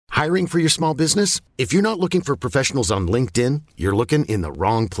Hiring for your small business? If you're not looking for professionals on LinkedIn, you're looking in the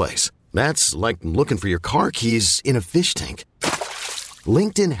wrong place. That's like looking for your car keys in a fish tank.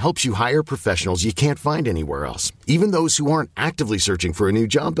 LinkedIn helps you hire professionals you can't find anywhere else, even those who aren't actively searching for a new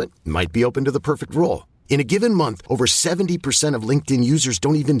job but might be open to the perfect role. In a given month, over 70% of LinkedIn users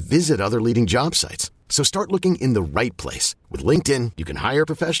don't even visit other leading job sites. So start looking in the right place. With LinkedIn, you can hire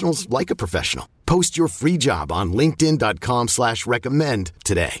professionals like a professional. Post your free job on linkedin.com/recommend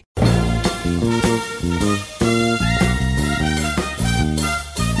today.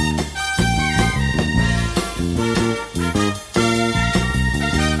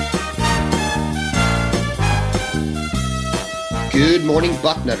 Good morning,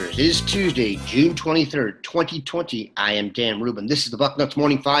 Bucknutters. It is Tuesday, June 23rd, 2020. I am Dan Rubin. This is the Bucknuts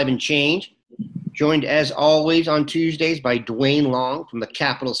Morning 5 and Change. Joined, as always, on Tuesdays by Dwayne Long from the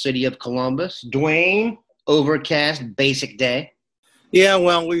capital city of Columbus. Dwayne, overcast, basic day. Yeah,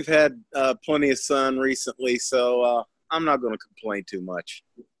 well, we've had plenty of sun recently, so I'm not going to complain too much.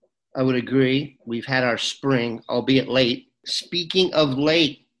 I would agree. We've had our spring, albeit late. Speaking of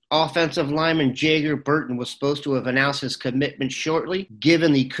late, offensive lineman Jager Burton was supposed to have announced his commitment shortly.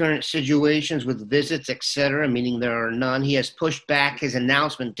 Given the current situations with visits, etc., meaning there are none, he has pushed back his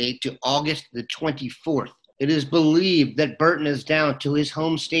announcement date to August the 24th. It is believed that Burton is down to his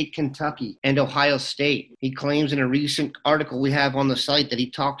home state, Kentucky, and Ohio State. He claims in a recent article we have on the site that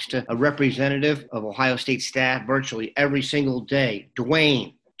he talks to a representative of Ohio State staff virtually every single day.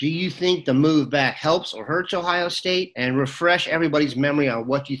 Dwayne, do you think the move back helps or hurts Ohio State? And refresh everybody's memory on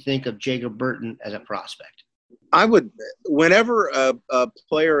what you think of Jager Burton as a prospect. I would, whenever a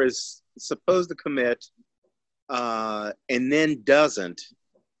player is supposed to commit and then doesn't,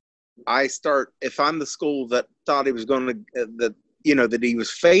 I start, if I'm the school that thought he was going to, that he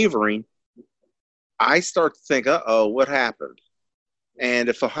was favoring, I start to think, what happened? And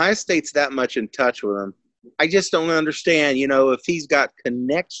if Ohio State's that much in touch with him, I just don't understand, if he's got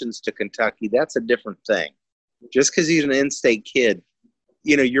connections to Kentucky, that's a different thing. Just because he's an in-state kid,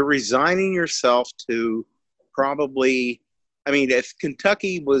 you're resigning yourself to probably, if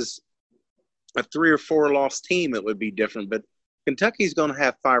Kentucky was a 3 or 4 loss team, it would be different. But Kentucky's going to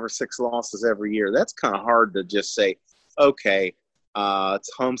have 5 or 6 losses every year. That's kind of hard to just say, okay,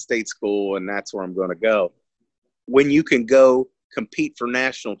 it's home state school and that's where I'm going to go. When you can go compete for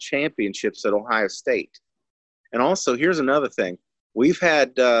national championships at Ohio State. And also, here's another thing. We've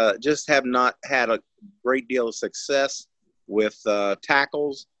had have not had a great deal of success with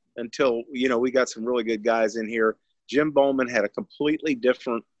tackles until, we got some really good guys in here. Jim Bowman had a completely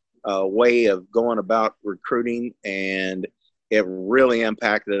different way of going about recruiting, and it really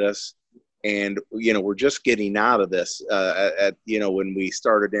impacted us. And, we're just getting out of this when we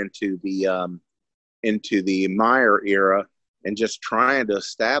started into the Meyer era and just trying to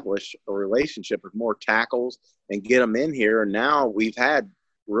establish a relationship with more tackles and get them in here. And now we've had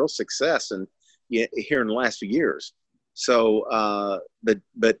real success here in the last few years. So,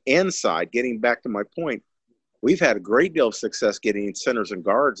 but inside, getting back to my point, we've had a great deal of success getting centers and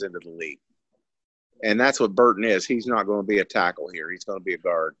guards into the league. And that's what Burton is. He's not going to be a tackle here. He's going to be a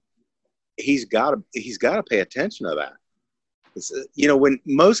guard. He's got to pay attention to that. When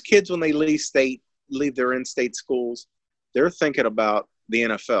most kids, when they leave their in-state schools, they're thinking about the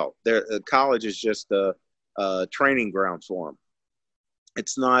NFL. College is just a training ground for them.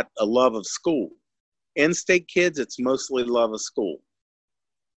 It's not a love of school. In-state kids, it's mostly love of school.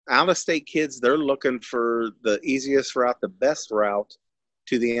 Out-of-state kids, they're looking for the easiest route, the best route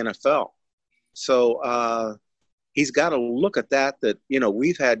to the NFL. So he's got to look at that,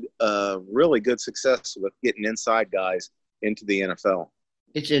 we've had really good success with getting inside guys into the NFL.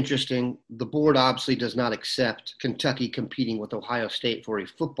 It's interesting. The board obviously does not accept Kentucky competing with Ohio State for a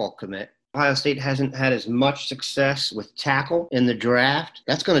football commit. Ohio State hasn't had as much success with tackle in the draft.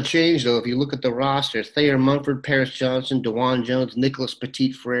 That's going to change, though, if you look at the roster. Thayer Munford, Paris Johnson, DeJuan Jones, Nicholas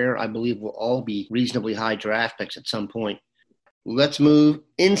Petit-Frere, I believe will all be reasonably high draft picks at some point. Let's move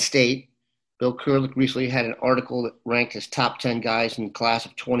in-state. Bill Kurlick recently had an article that ranked his top 10 guys in the class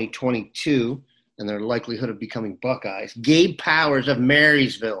of 2022 and their likelihood of becoming Buckeyes. Gabe Powers of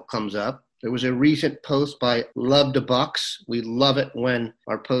Marysville comes up. There was a recent post by Love the Bucks. We love it when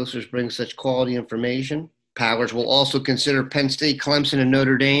our posters bring such quality information. Powers will also consider Penn State, Clemson, and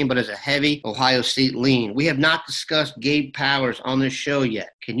Notre Dame, but as a heavy Ohio State lean. We have not discussed Gabe Powers on this show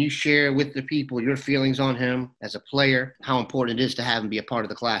yet. Can you share with the people your feelings on him as a player, how important it is to have him be a part of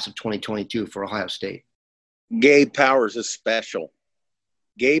the class of 2022 for Ohio State? Gabe Powers is special.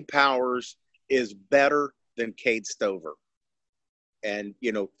 Gabe Powers is better than Cade Stover. And,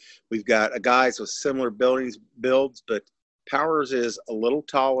 we've got guys with similar builds, but Powers is a little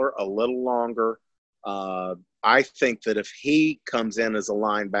taller, a little longer. I think that if he comes in as a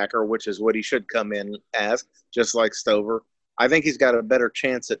linebacker, which is what he should come in as, just like Stover, I think he's got a better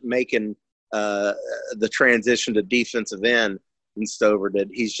chance at making the transition to defensive end than Stover did.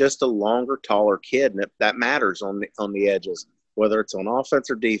 He's just a longer, taller kid, and that matters on the edges, whether it's on offense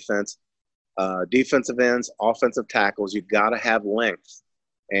or defense. Defensive ends, offensive tackles, you've got to have length,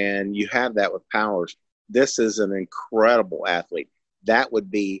 and you have that with Powers. This is an incredible athlete. That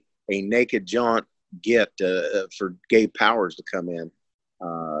would be a naked jaunt get for Gabe Powers to come in.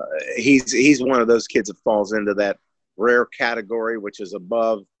 He's one of those kids that falls into that rare category, which is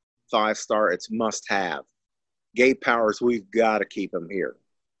above 5-star. It's must-have. Gabe Powers, we've got to keep him here,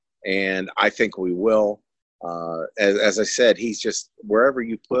 and I think we will. As I said, he's just wherever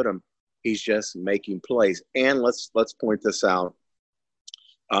you put him, he's just making plays. And let's point this out: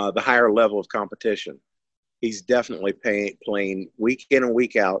 the higher level of competition. He's definitely playing week in and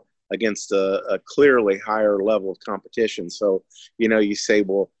week out against a clearly higher level of competition. So, you say,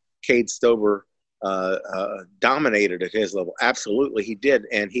 well, Cade Stover dominated at his level. Absolutely, he did,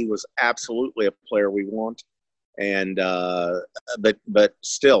 and he was absolutely a player we want. And but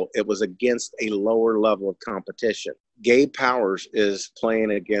still, it was against a lower level of competition. Gabe Powers is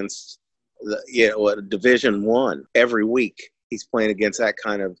playing against Division I every week. He's playing against that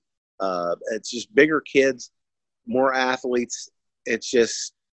kind of. It's just bigger kids, more athletes. It's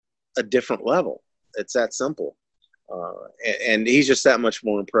just a different level. It's that simple. And he's just that much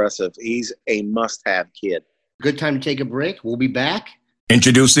more impressive. He's a must-have kid. Good time to take a break. We'll be back.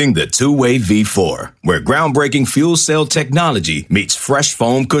 Introducing the two-way V4, where groundbreaking fuel cell technology meets fresh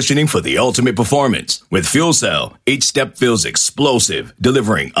foam cushioning for the ultimate performance. With fuel cell, each step feels explosive,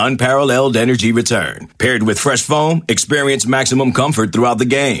 delivering unparalleled energy return. Paired with fresh foam, experience maximum comfort throughout the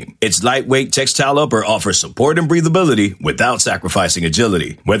game. Its lightweight textile upper offers support and breathability without sacrificing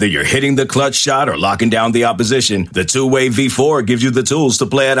agility. Whether you're hitting the clutch shot or locking down the opposition, the two-way V4 gives you the tools to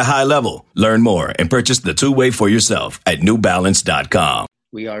play at a high level. Learn more and purchase the two-way for yourself at newbalance.com.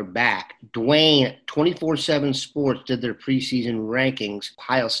 We are back. Dwayne, 24/7 Sports did their preseason rankings.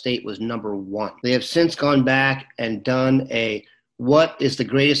 Ohio State was number 1. They have since gone back and done a what is the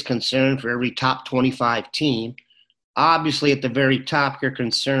greatest concern for every top 25 team. Obviously, at the very top, your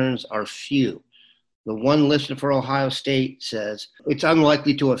concerns are few. The one listed for Ohio State says it's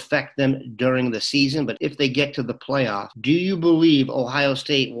unlikely to affect them during the season, but if they get to the playoff, do you believe Ohio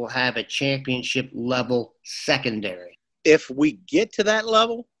State will have a championship level secondary? If we get to that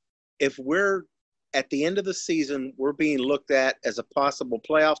level, if we're at the end of the season, we're being looked at as a possible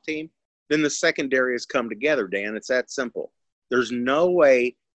playoff team, then the secondary has come together, Dan. It's that simple. There's no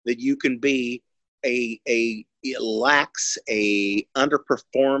way that you can be a lax, a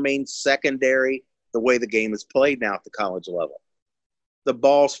underperforming secondary the way the game is played now at the college level. The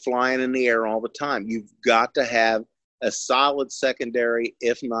ball's flying in the air all the time. You've got to have a solid secondary,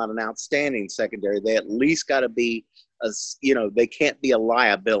 if not an outstanding secondary. They at least got to be they can't be a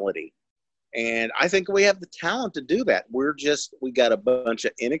liability. And I think we have the talent to do that. We got a bunch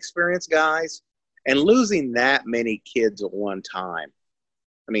of inexperienced guys, and losing that many kids at one time.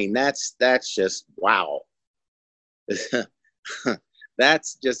 I mean, that's just, wow.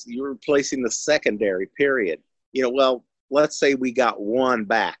 That's just, you're replacing the secondary, period. Well, let's say we got one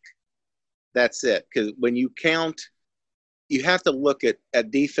back. That's it. Because when you count, you have to look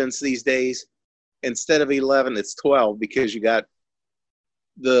at defense these days. Instead of 11, it's 12 because you got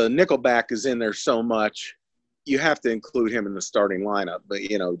the nickelback is in there so much. You have to include him in the starting lineup, but,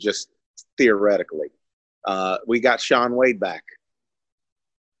 just theoretically. We got Sean Wade back.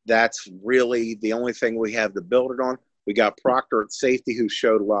 That's really the only thing we have to build it on. We got Proctor at safety who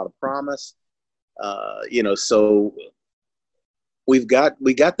showed a lot of promise. So we got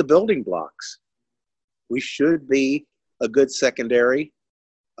the building blocks. We should be a good secondary.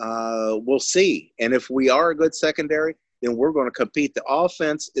 We'll see. And if we are a good secondary, then we're going to compete. The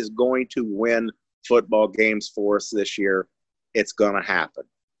offense is going to win football games for us this year. It's going to happen.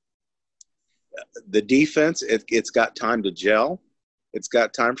 The defense, it's got time to gel. It's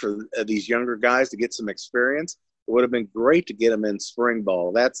got time for these younger guys to get some experience. It would have been great to get them in spring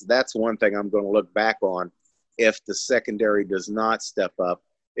ball. That's one thing I'm going to look back on if the secondary does not step up,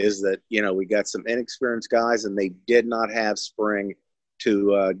 is that, we got some inexperienced guys and they did not have spring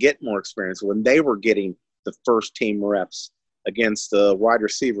to get more experience when they were getting the first team reps against the wide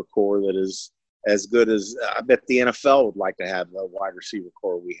receiver core that is as good as I bet the NFL would like to have the wide receiver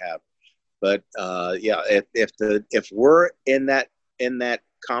core we have. But if we're in that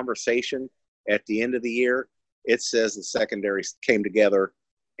conversation at the end of the year, it says the secondaries came together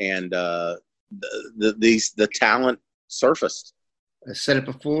and the talent surfaced. I said it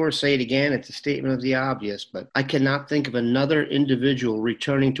before, say it again. It's a statement of the obvious, but I cannot think of another individual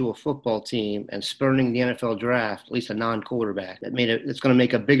returning to a football team and spurning the NFL draft, at least a non-quarterback, that's going to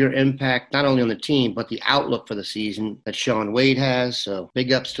make a bigger impact, not only on the team, but the outlook for the season that Sean Wade has. So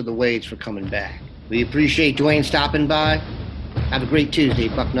big ups to the Wades for coming back. We appreciate Dwayne stopping by. Have a great Tuesday,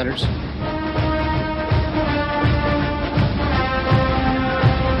 Bucknutters.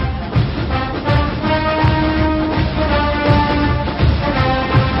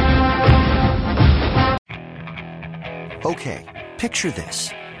 Okay, picture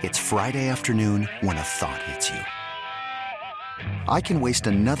this. It's Friday afternoon when a thought hits you. I can waste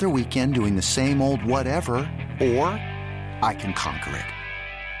another weekend doing the same old whatever, or I can conquer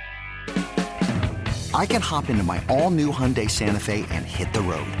it. I can hop into my all-new Hyundai Santa Fe and hit the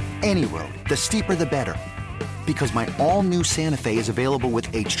road. Any road. The steeper, the better. Because my all-new Santa Fe is available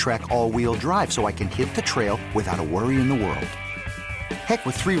with H-Track all-wheel drive, so I can hit the trail without a worry in the world. Heck,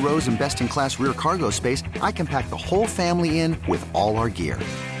 with 3 rows and best-in-class rear cargo space, I can pack the whole family in with all our gear.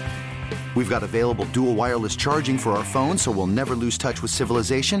 We've got available dual wireless charging for our phones, so we'll never lose touch with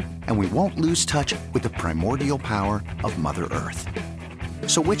civilization, and we won't lose touch with the primordial power of Mother Earth.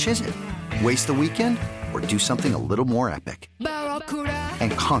 So which is it? Waste the weekend or do something a little more epic?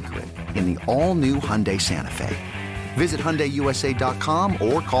 And conquer it in the all-new Hyundai Santa Fe. Visit HyundaiUSA.com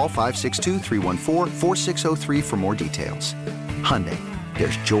or call 562-314-4603 for more details. Hyundai,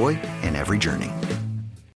 there's joy in every journey.